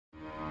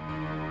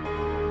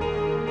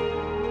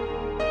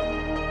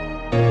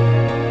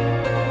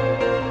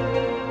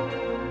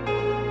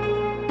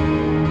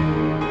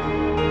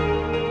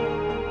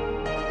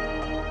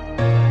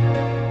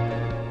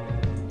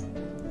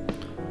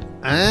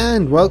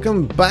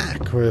welcome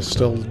back. We're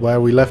still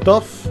where we left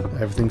off.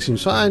 Everything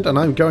seems fine, and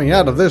I'm going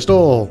out of this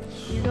door.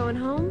 You going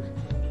home?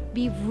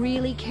 Be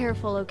really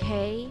careful,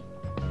 okay?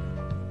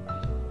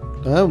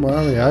 Don't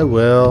worry, I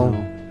will.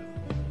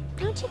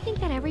 Don't you think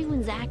that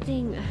everyone's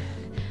acting,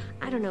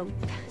 I don't know,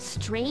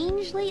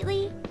 strange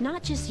lately?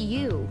 Not just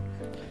you.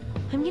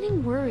 I'm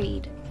getting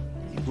worried.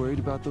 You worried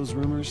about those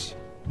rumors?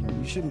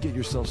 You shouldn't get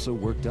yourself so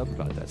worked up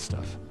about that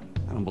stuff.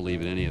 I don't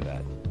believe in any of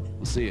that.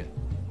 We'll see you.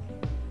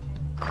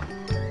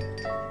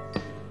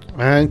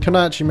 And can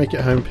I actually make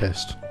it home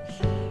pissed?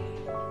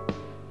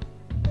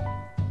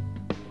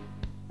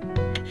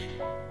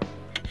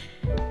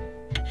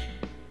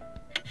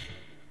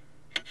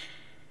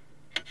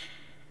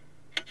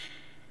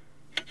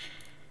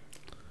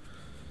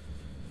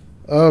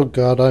 Oh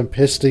god, I'm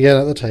pissed again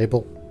at the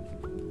table.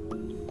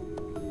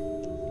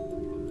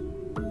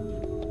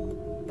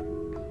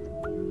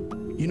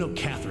 You know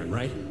Catherine,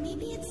 right?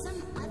 Maybe it's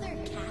some other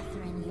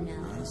Catherine, you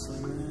know. Honestly,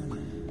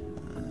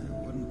 man,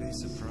 I wouldn't be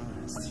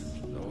surprised.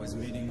 Always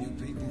meeting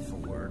new people for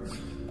work.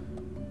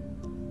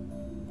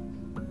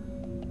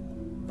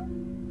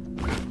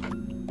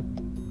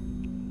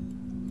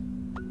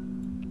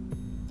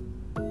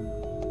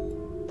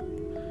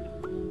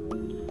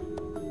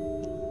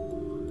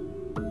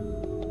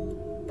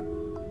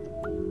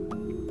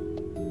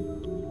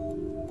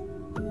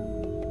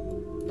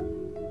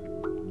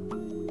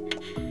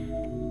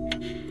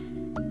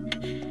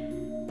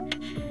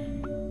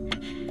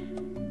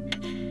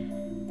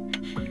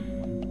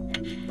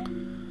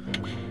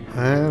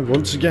 And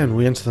once again,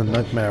 we enter the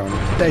nightmare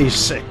on day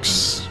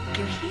 6.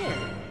 You're here.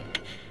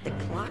 The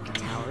clock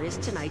tower is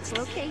tonight's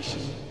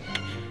location.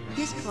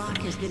 This clock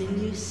has been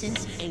in use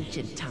since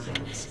ancient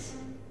times.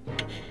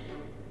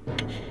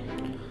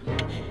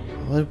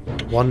 I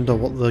wonder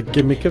what the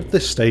gimmick of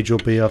this stage will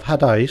be. I've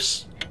had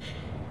ice.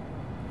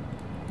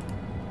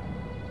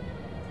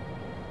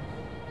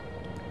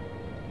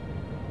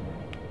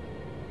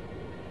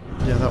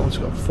 Yeah, that one's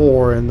got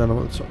 4 in, then that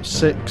one's got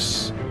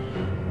 6,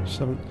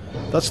 7.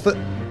 That's the...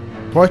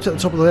 Right at the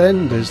top of the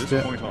end is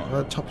the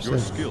top your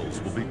thing. skills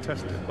will be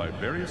tested by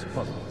various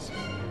puzzles.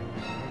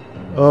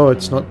 Oh,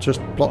 it's not just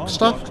block Bomb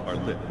stuff? blocks are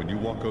lit when you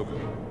walk over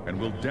and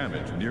will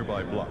damage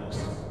nearby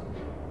blocks.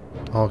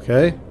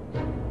 Okay.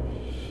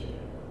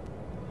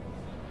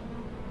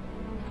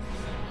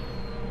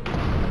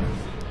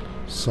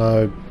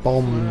 So, Where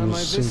am I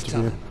bombs seem this to be...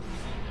 time?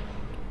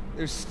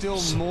 There's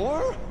still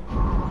more?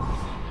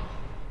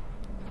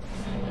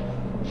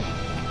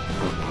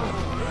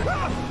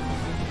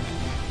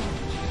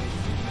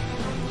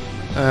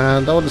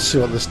 And I want to see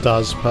what this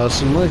does,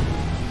 personally.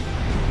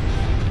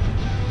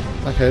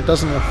 Okay, it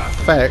doesn't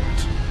affect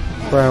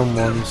brown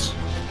ones.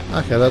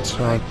 Okay, that's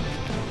fine.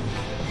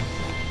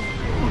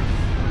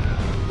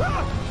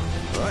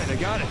 Right, I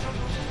got it.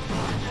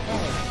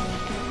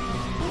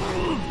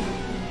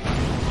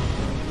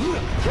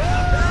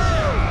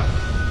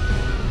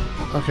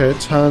 Okay, it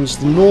turns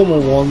the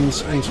normal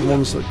ones into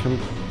ones that can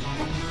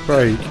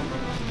break.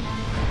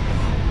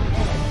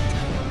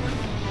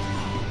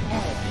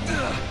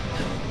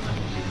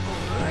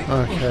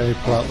 Okay,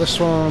 pull out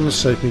this one,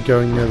 save me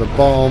going near the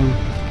bomb.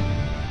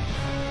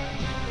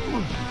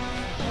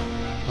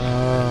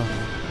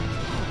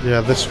 Yeah,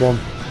 this one.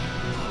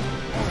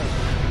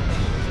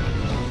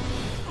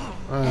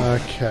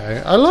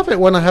 Okay, I love it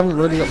when I haven't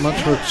really got much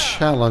of a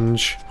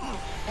challenge.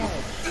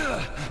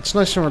 It's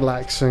nice and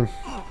relaxing.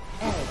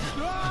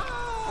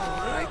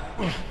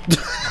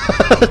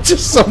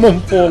 Just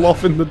someone fall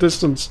off in the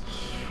distance.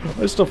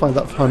 I still find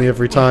that funny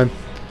every time.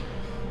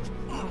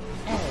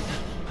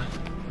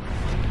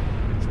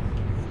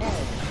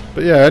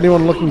 But yeah,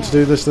 anyone looking to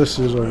do this, this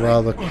is a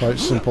rather quite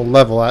simple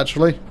level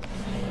actually.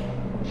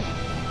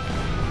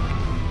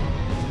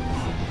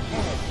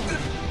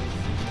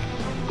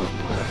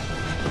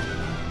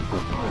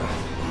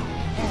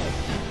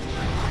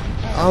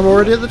 I'm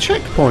already at the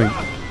checkpoint.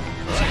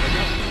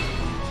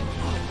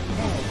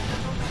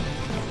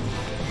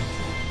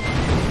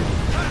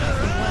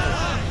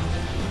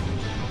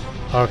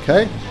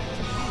 Okay.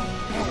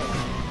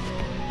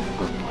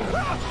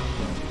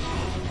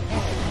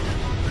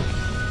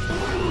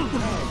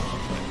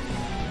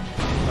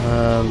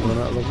 And run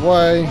out of the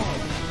way.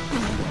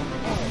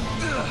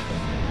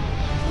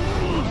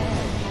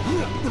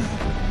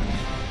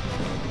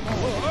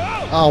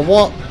 Oh,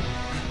 what?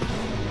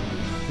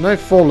 No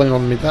falling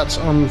on me, that's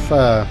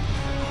unfair.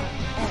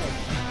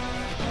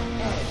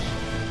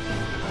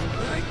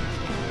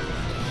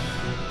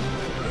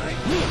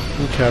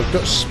 Okay, I've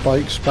got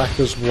spikes back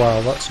as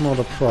well, that's not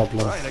a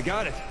problem. Right, I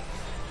got it.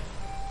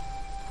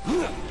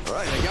 Right,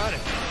 I got it.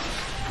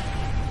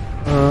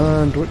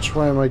 And which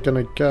way am I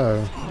going to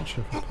go?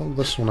 Actually, if I pull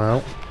this one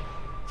out.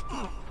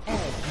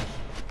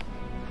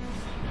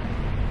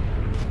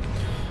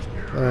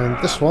 And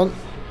this one.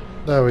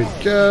 There we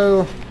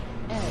go.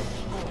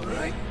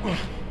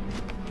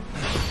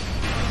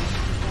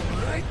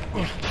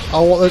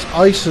 Oh, what, there's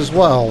ice as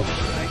well.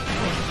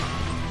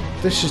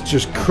 This is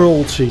just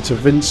cruelty to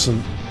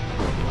Vincent.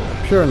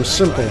 Pure and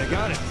simple.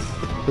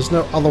 There's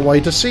no other way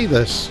to see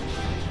this.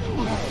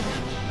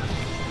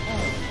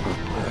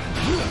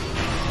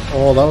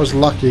 Oh, that was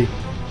lucky.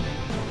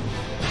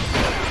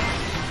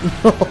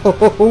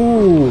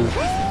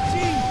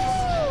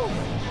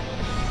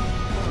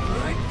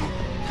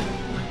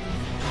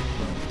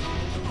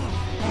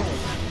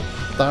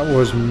 That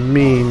was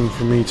mean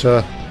for me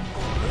to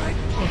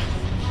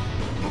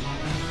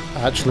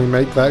actually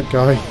make that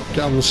guy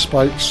get on the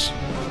spikes.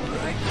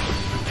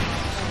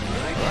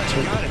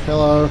 Take the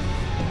pillow.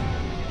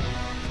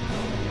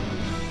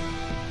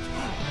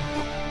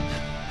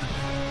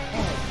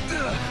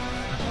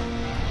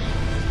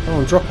 Come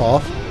on, drop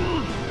off.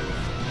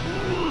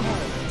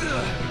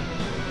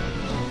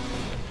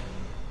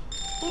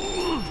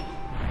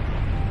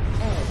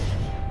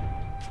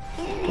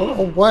 Go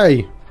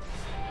away.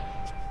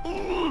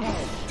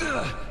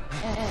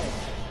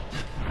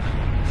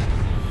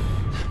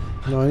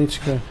 No, I need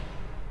to go.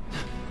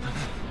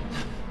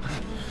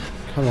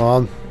 Come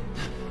on.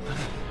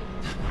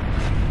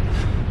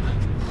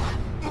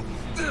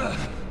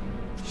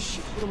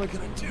 Shit, what am I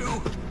gonna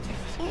do?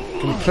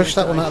 Can push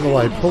that one out of the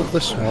way, pull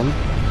this one,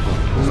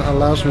 and that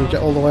allows me to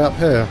get all the way up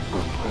here.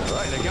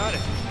 Alright, I got it.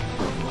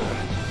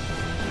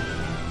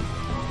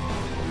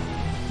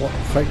 What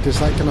effect is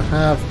that going to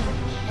have?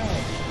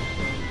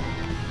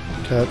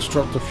 Okay, it's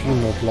dropped a few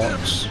more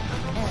blocks.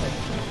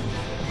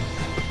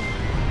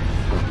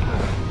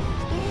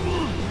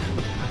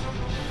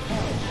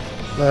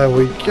 There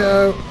we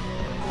go.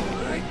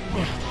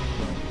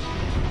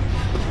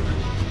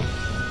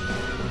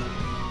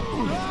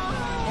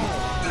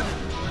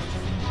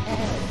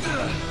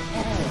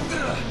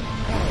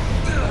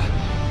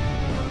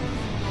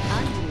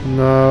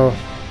 No.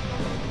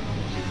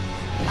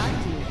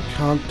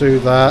 Can't do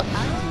that.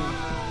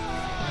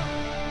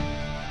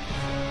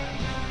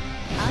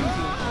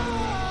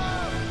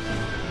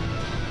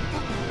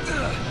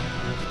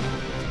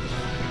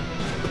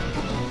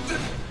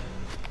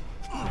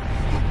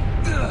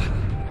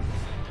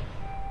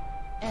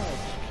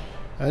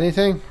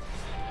 Anything?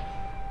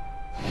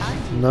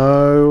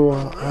 No.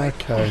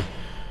 Okay.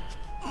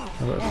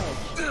 And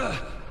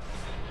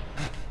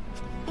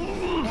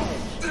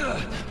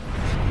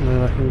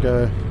then I can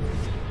go.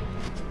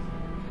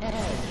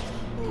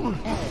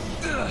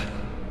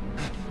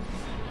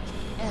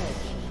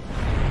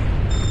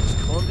 Just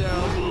calm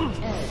down.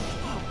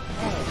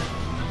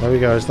 There we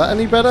go. Is that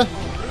any better?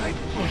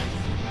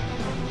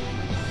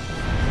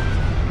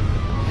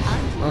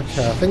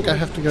 Okay, I think I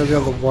have to go the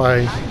other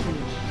way.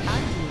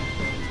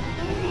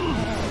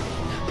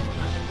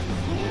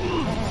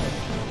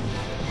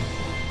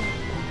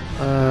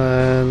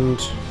 And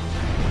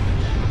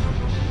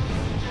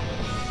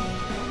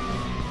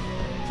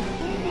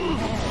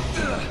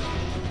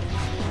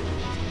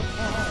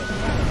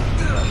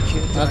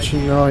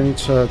actually, no, I need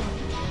to.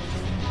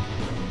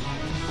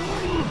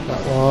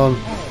 That one.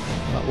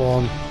 That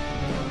one.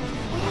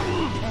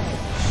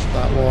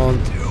 That one.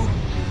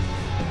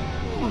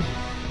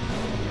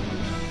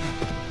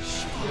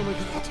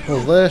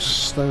 Pull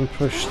this, then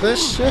push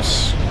this,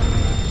 yes?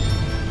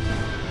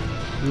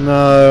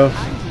 No.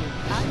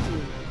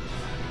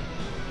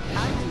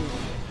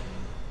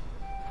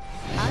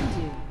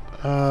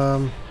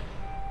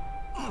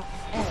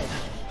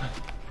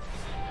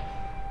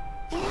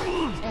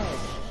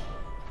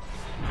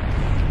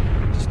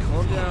 Just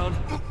calm down.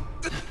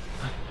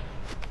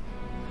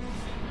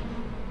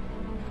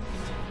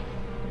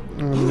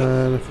 And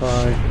then if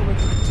I...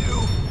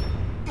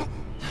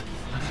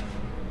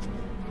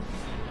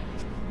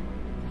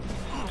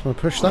 Can I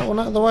push that one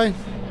out of the way?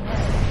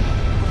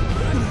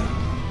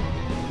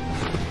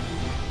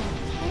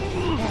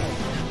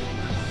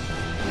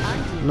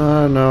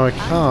 No, no, I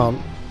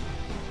can't.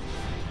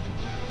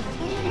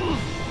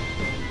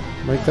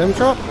 Make them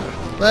drop?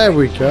 There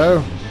we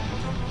go.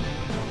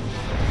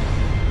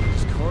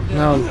 Just calm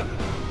down. Now...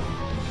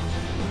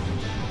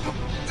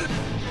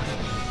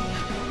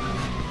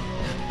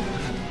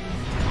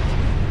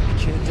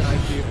 Can't die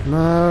here.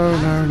 No,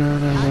 no, no,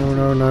 no, no,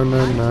 no, no,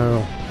 no,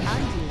 no.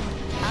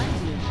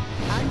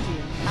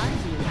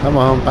 Come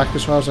on, back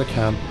as far as I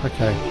can.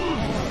 Okay.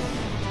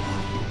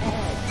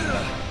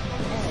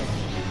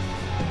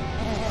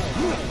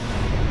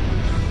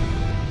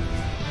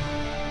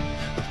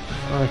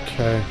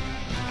 Okay.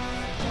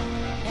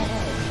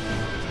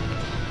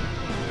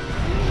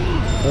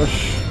 Push.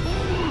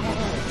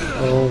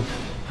 Pull.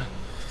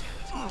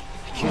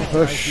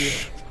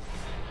 Push.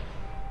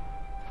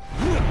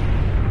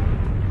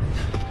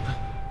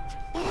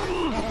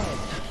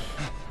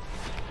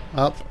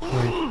 Up.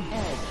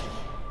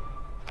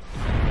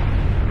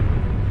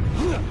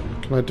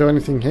 Can I do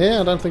anything here?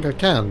 I don't think I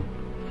can.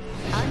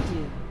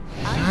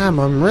 Damn,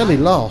 I'm really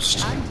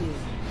lost.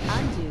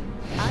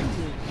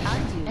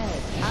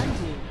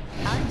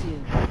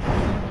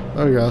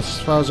 There we go, as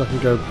far as I can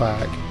go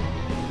back.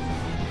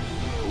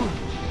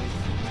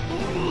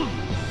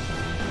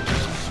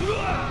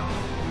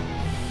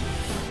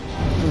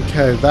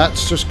 Okay,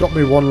 that's just got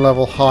me one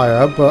level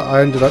higher, but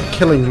I ended up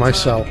killing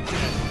myself.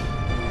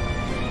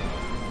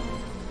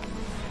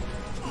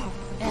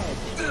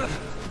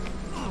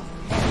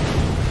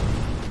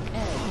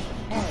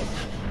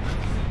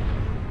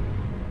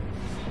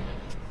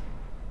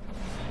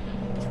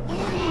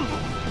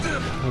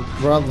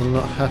 rather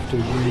not have to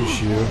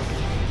use you.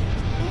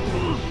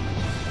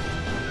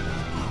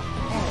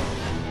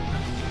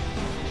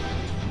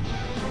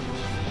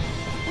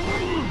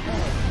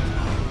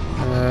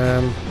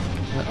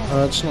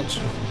 It's not.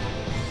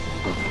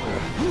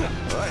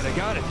 Alright, I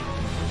got it.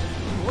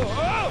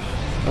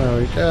 There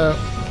we go.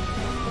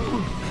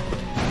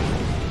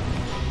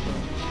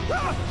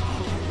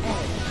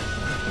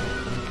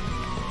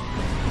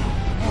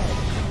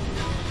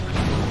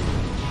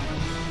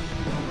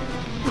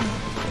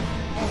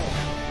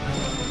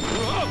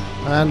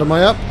 And am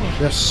I up?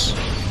 Yes.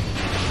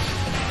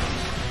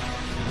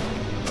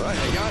 Alright,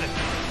 I got it.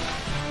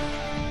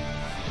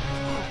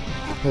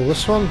 Pull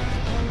this one.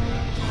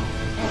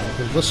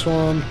 Pull this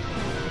one.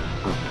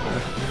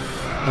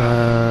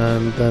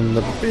 And then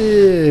the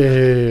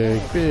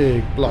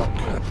big block.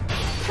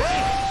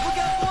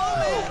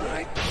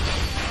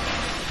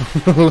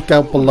 Look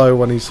out below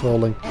when he's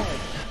falling.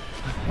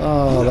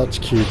 Oh, that's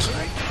cute.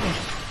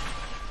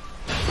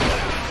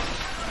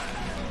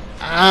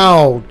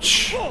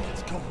 Ouch!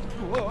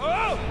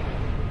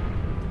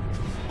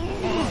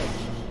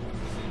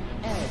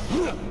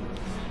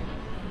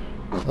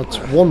 That's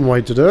one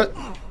way to do it.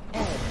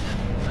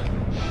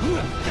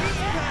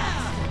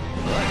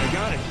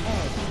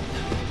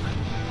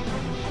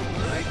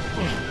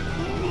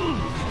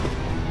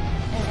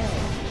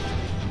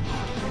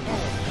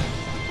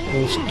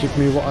 Just give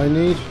me what I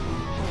need.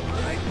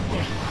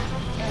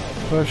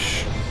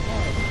 Push.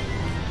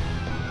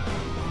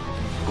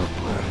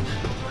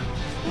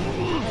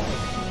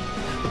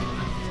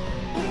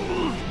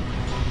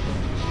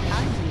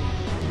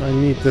 I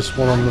need this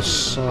one on the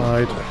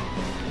side.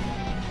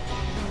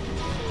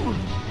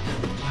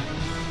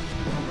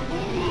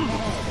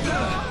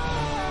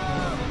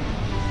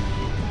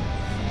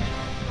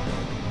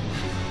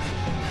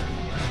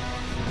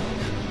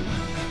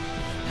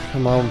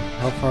 Come on,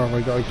 how far have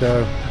I got to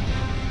go?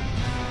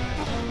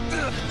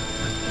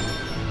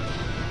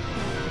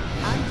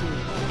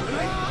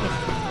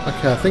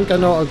 Okay, I think I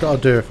know what I've got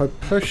to do. If I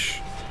push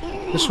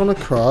this one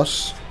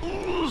across,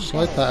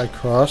 slide that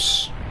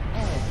across.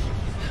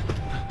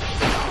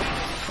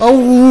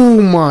 Oh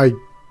my!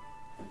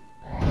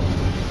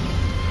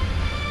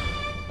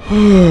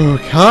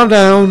 Calm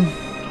down.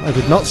 I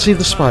did not see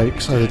the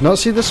spikes. I did not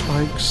see the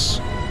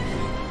spikes.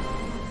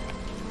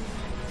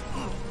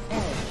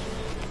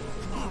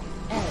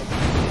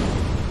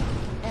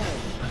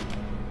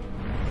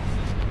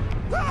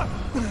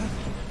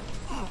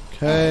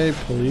 Okay,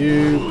 pull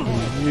you,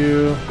 pull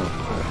you.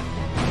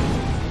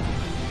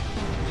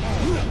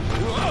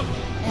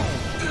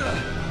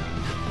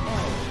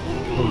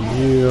 Pull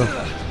you.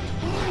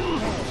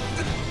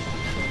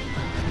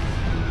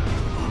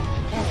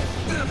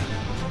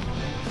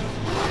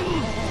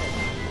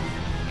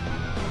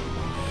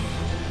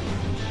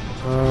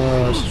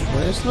 This is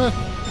right, isn't it?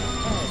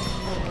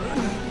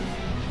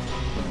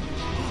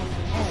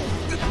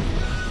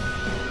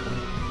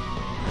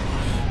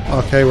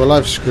 Okay, well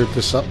I've screwed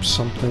this up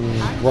something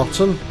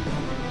rotten.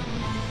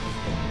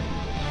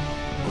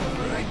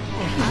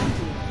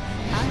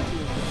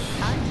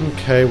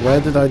 Okay, where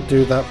did I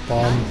do that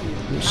bomb?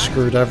 It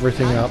screwed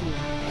everything up.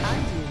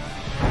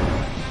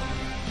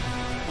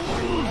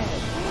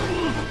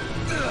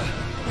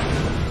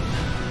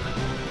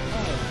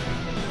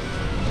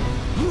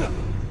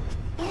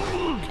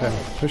 Okay,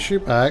 push you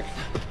back.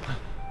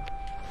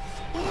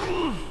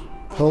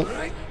 Pull.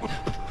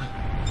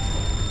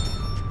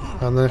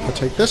 And then if I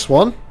take this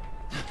one,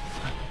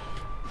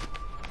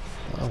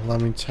 that'll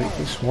let me take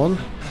this one.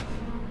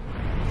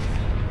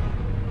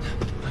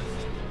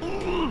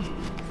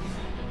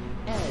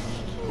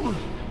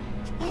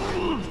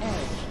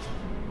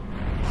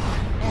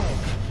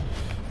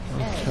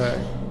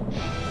 Okay.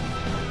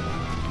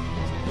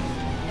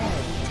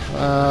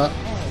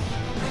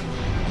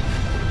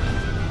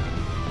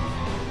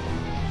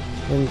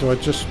 Then do I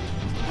just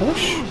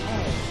push?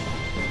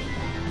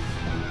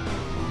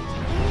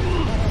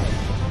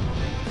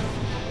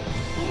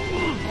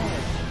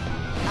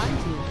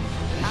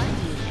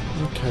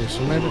 Okay,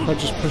 so maybe if I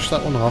just push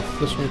that one off,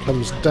 this one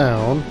comes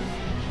down.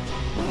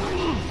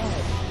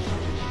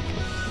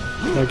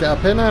 Can I get up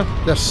here now?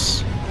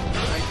 Yes.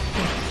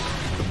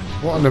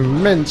 What an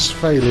immense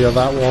failure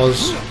that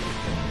was.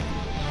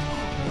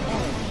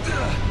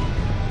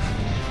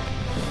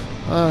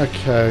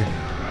 Okay.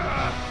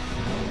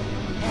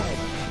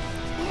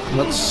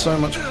 That's so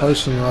much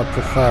closer than I'd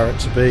prefer it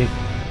to be.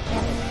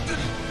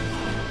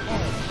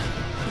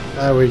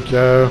 There we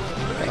go.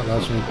 That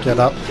allows me to get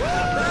up.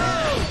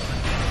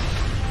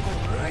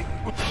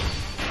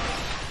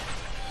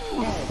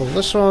 Pull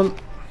this one.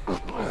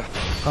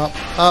 Up,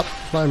 up.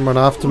 Let him run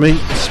after me.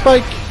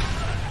 Spike!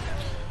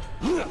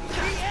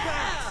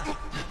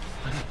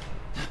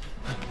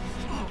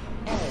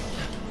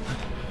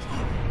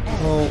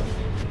 Pull.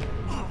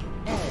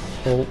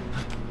 Pull.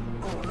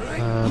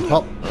 And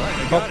hop.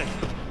 Hop.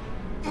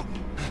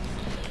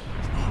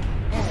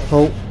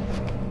 Pull.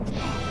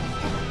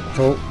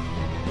 Pull.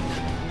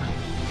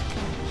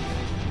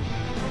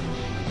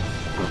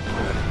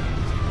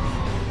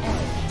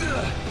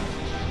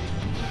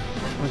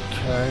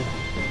 Okay.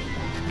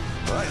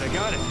 Right, I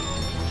got it.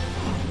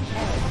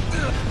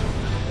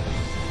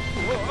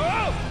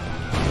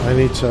 I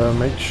need to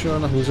make sure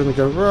nothing's going to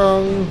go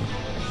wrong.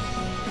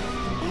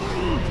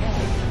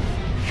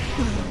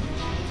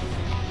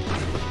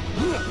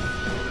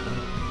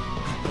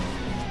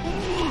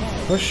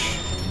 Push.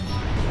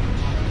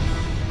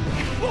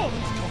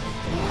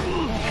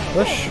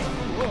 Push.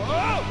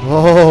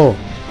 Oh.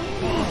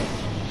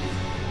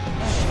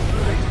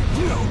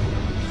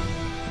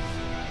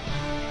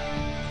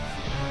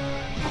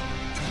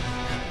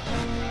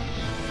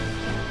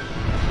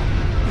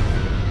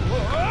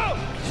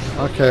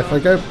 Okay, if I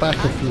go back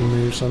a few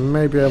moves, I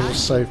may be able to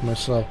save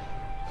myself.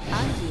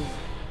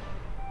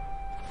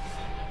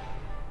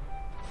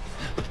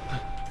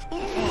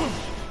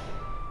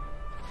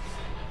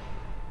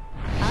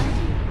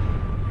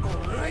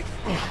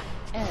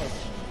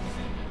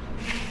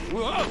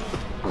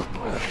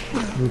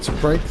 Need to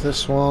break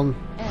this one.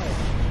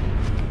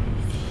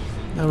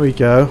 There we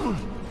go.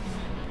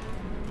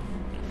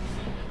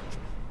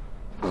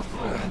 Okay,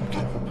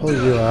 if I pull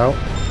you out.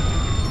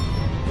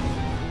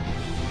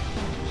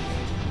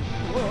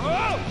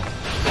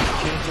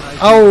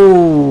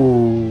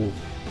 Oh!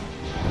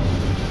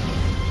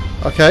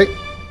 Okay.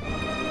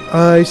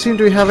 I seem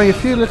to be having a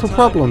few little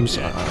problems.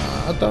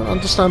 I don't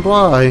understand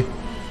why.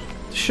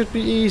 It should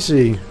be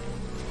easy.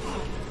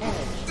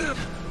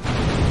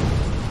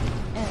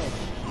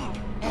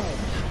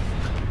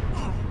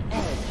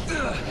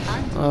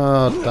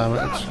 Oh, damn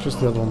it. It's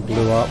just the other one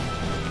blew up.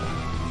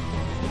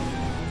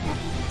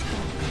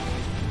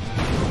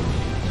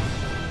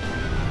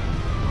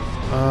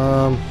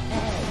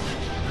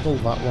 Pull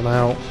that one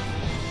out.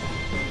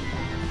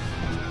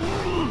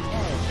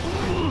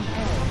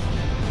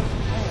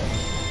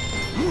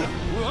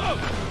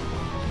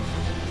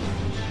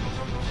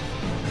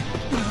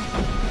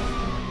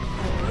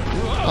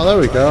 Oh, there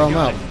we go, I'm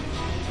out.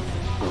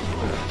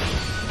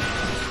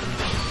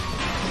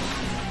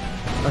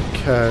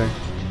 Okay.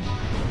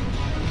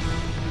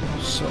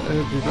 So it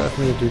would be better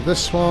for me to do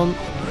this one,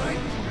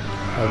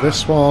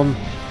 this one,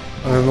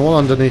 and then the one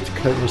underneath to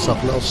create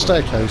myself a little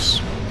staircase.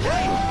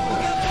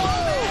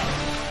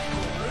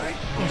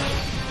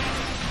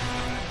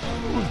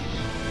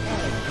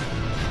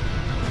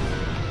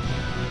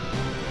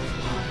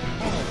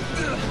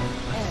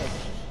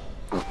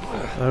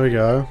 There we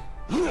go.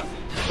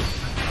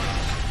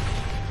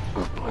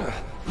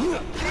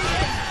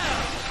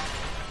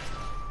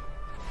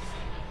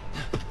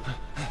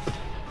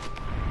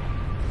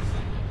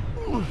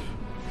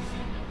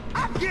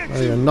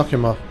 There you go, knock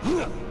him off.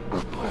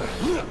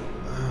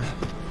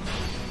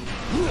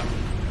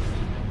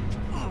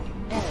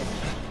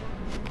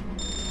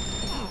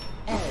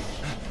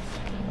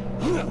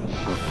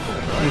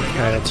 Okay,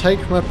 I'll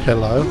take my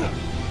pillow.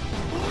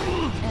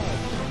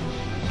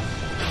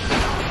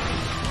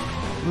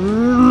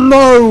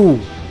 No!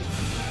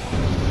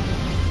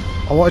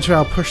 I wanted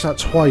to push that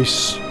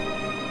twice.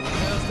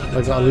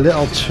 I got a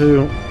little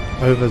too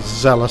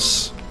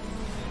overzealous.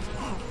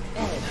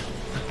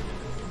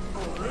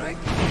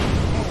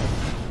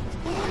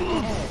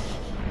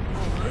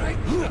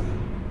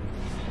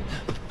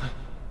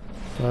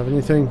 Do I have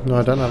anything? No,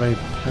 I don't have any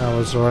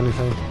powers or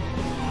anything.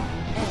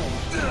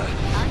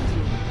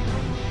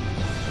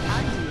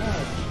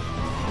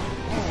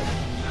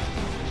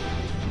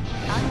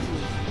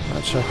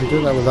 Actually, I can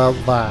do that without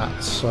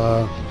that,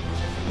 so...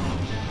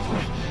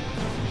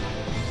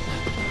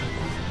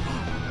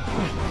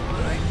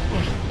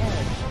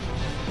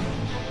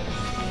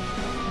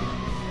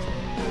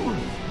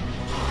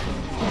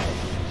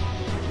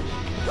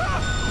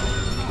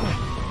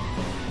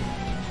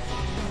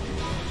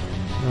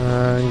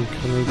 And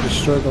can we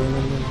destroy the one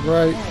on the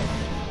right?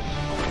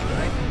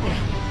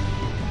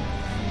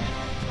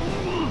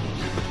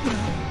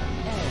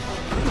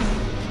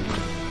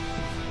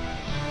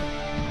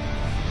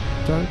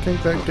 Don't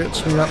think that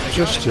gets me up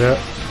just yet.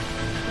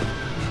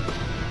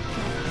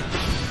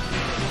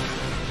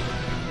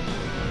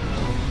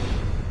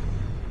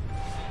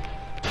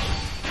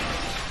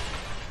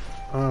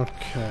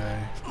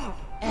 Okay.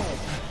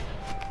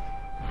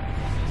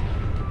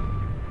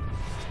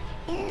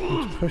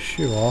 Let's push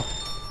you off.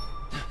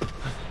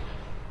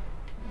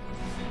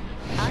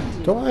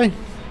 Do I?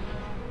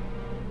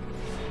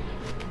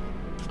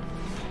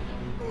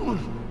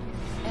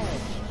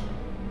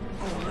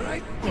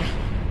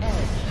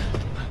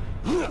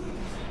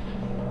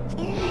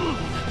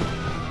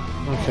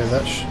 Okay,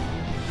 that's...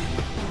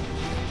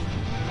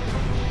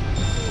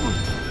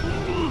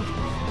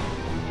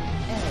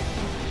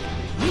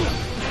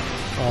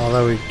 Oh,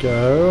 there we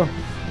go.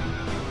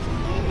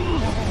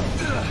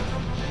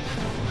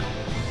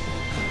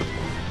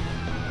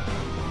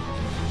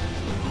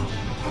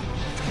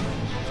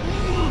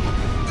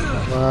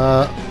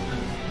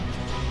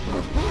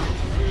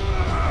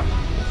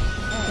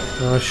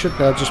 I should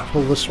be able to just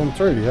pull this one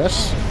through,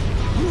 yes?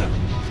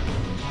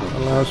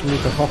 Allows me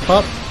to hop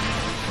up.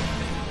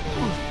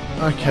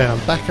 Okay, I'm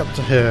back up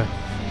to here.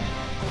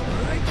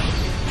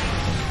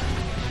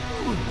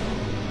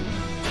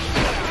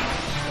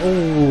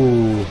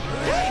 Oh.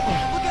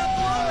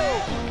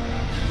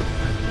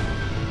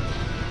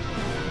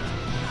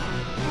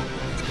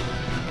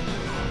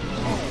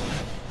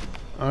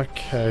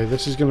 Okay,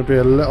 this is going to be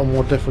a little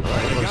more difficult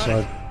as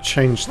I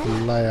change the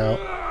layout.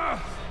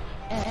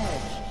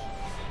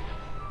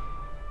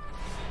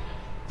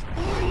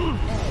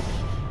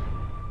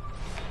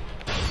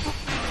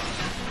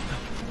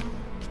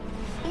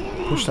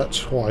 Push that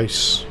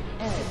twice.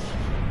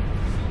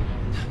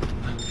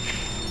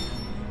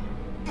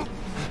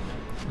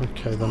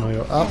 Okay, then I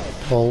go up,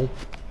 pull.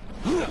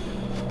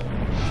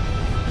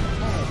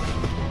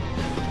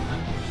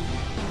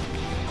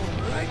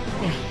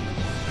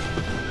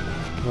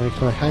 Now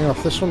can I hang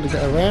off this one to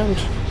get around?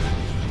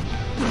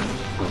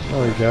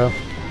 There we go.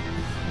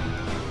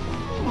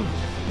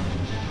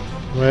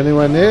 We're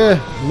anywhere near?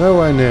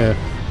 Nowhere near.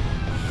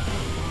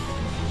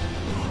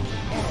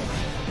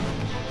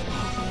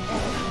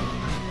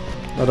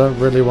 I don't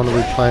really want to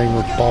be playing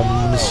with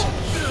bombs.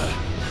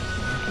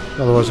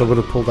 Otherwise I would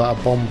have pulled out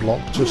a bomb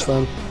block just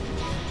then.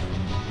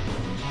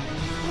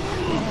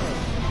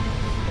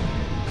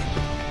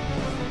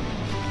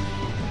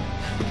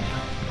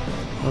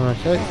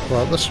 Okay,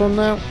 well this one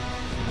now.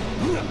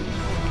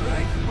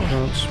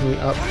 Let's meet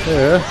up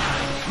here.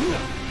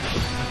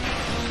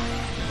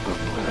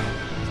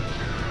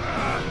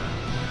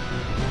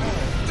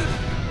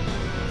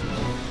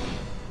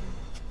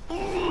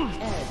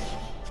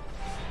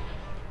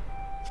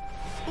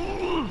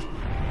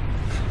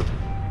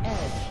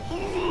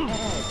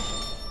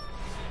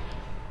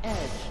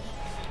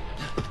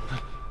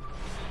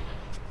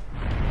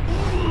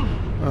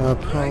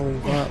 Pull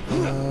that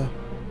there.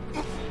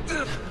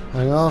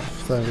 Hang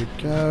off, there we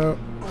go.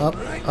 Up,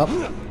 up,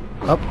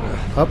 up,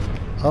 up,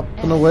 up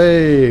and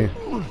away.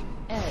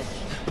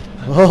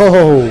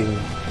 Oh!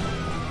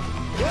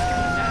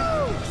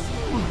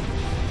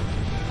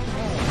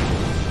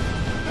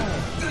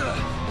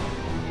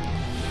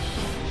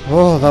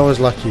 Oh, that was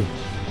lucky.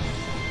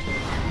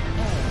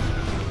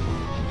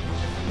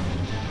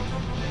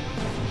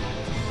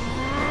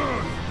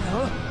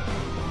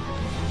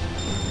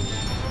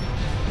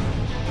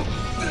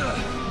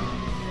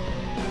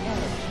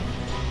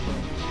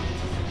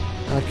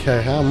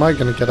 Okay, how am I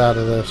going to get out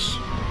of this?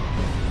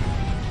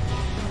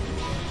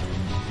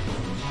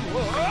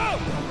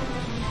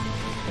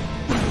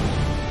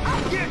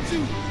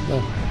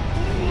 There.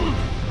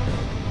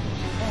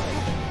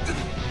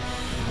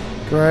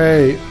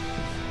 Great.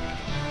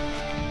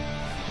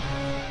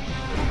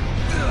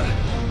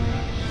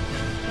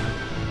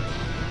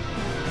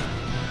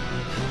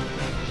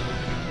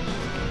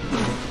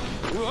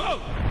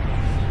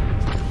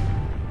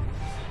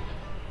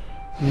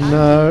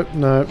 No,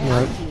 no,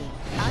 no.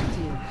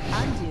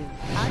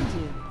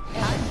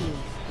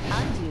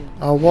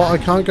 Oh, what? I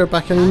can't go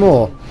back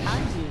anymore.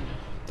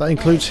 That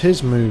includes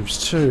his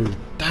moves too.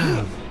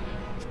 Damn.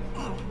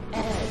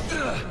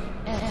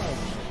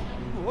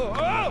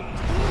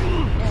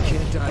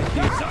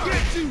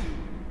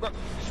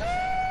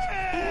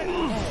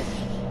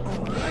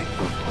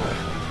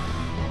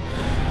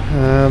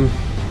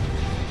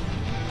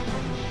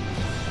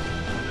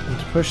 And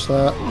to push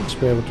that, to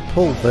be able to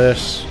pull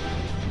this.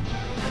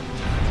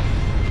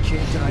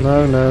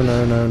 No, no,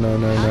 no, no, no, no,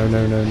 no,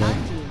 no, no, no.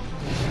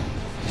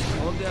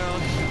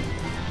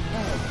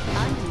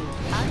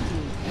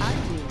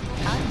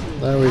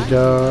 There we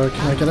go.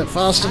 Can I get it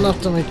fast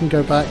enough that we can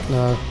go back?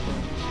 No.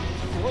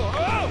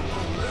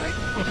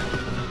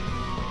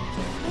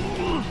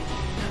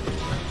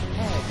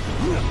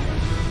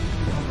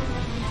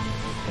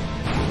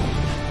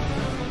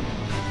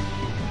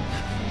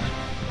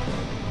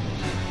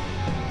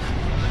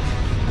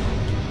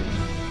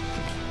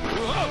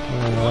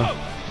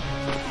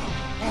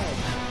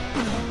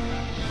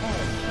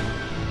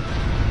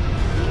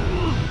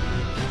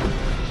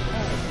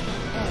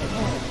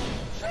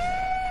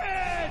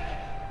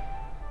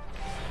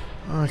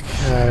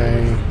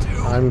 Okay,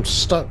 I'm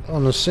stuck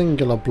on a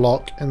singular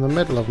block in the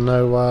middle of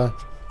nowhere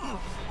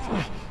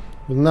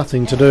with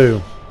nothing to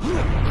do.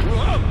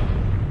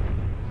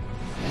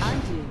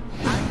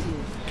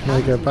 Can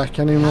I go back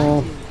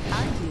anymore?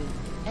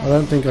 I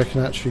don't think I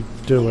can actually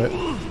do it.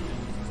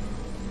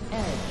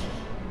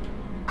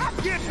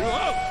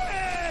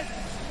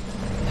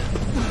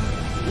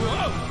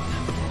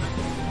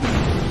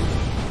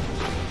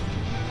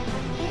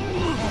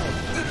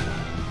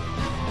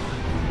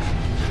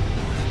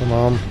 Come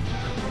on.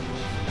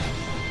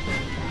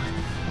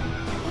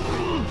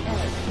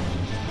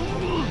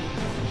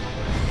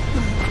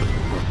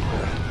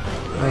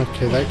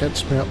 Okay, that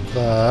gets me up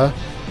there.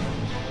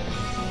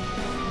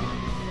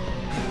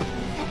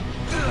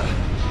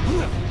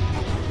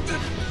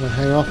 Can I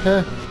hang off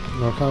here?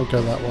 No, I can't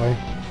go that way.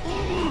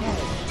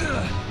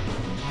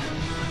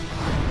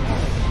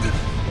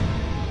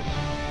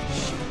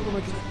 What am I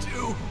gonna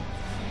do?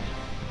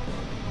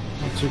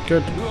 That's a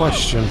good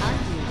question.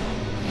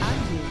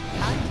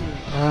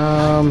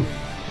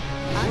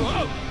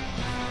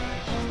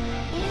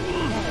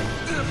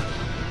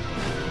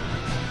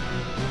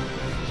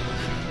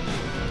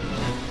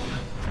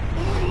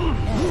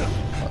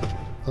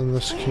 And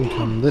this can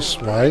come this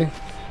way.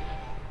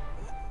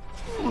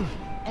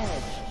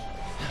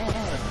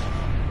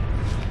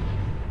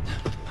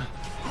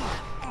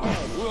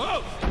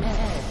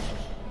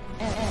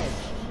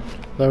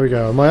 There we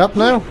go. Am I up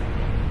now?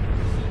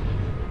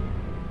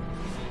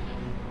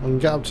 I can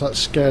get up to that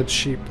scared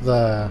sheep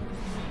there.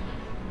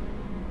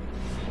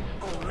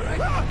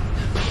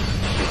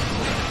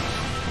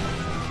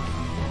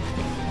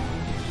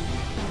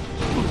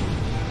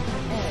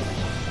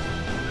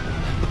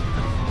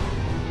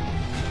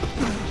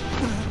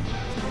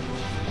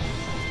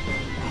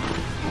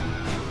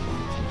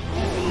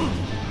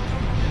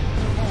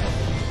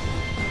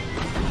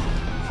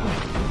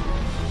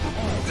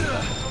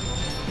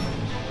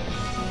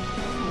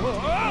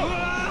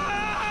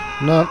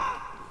 No,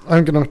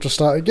 I'm going to have to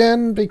start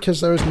again because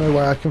there is no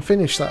way I can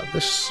finish that.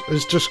 This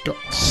has just got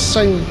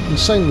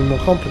insanely more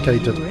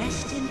complicated.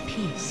 Rest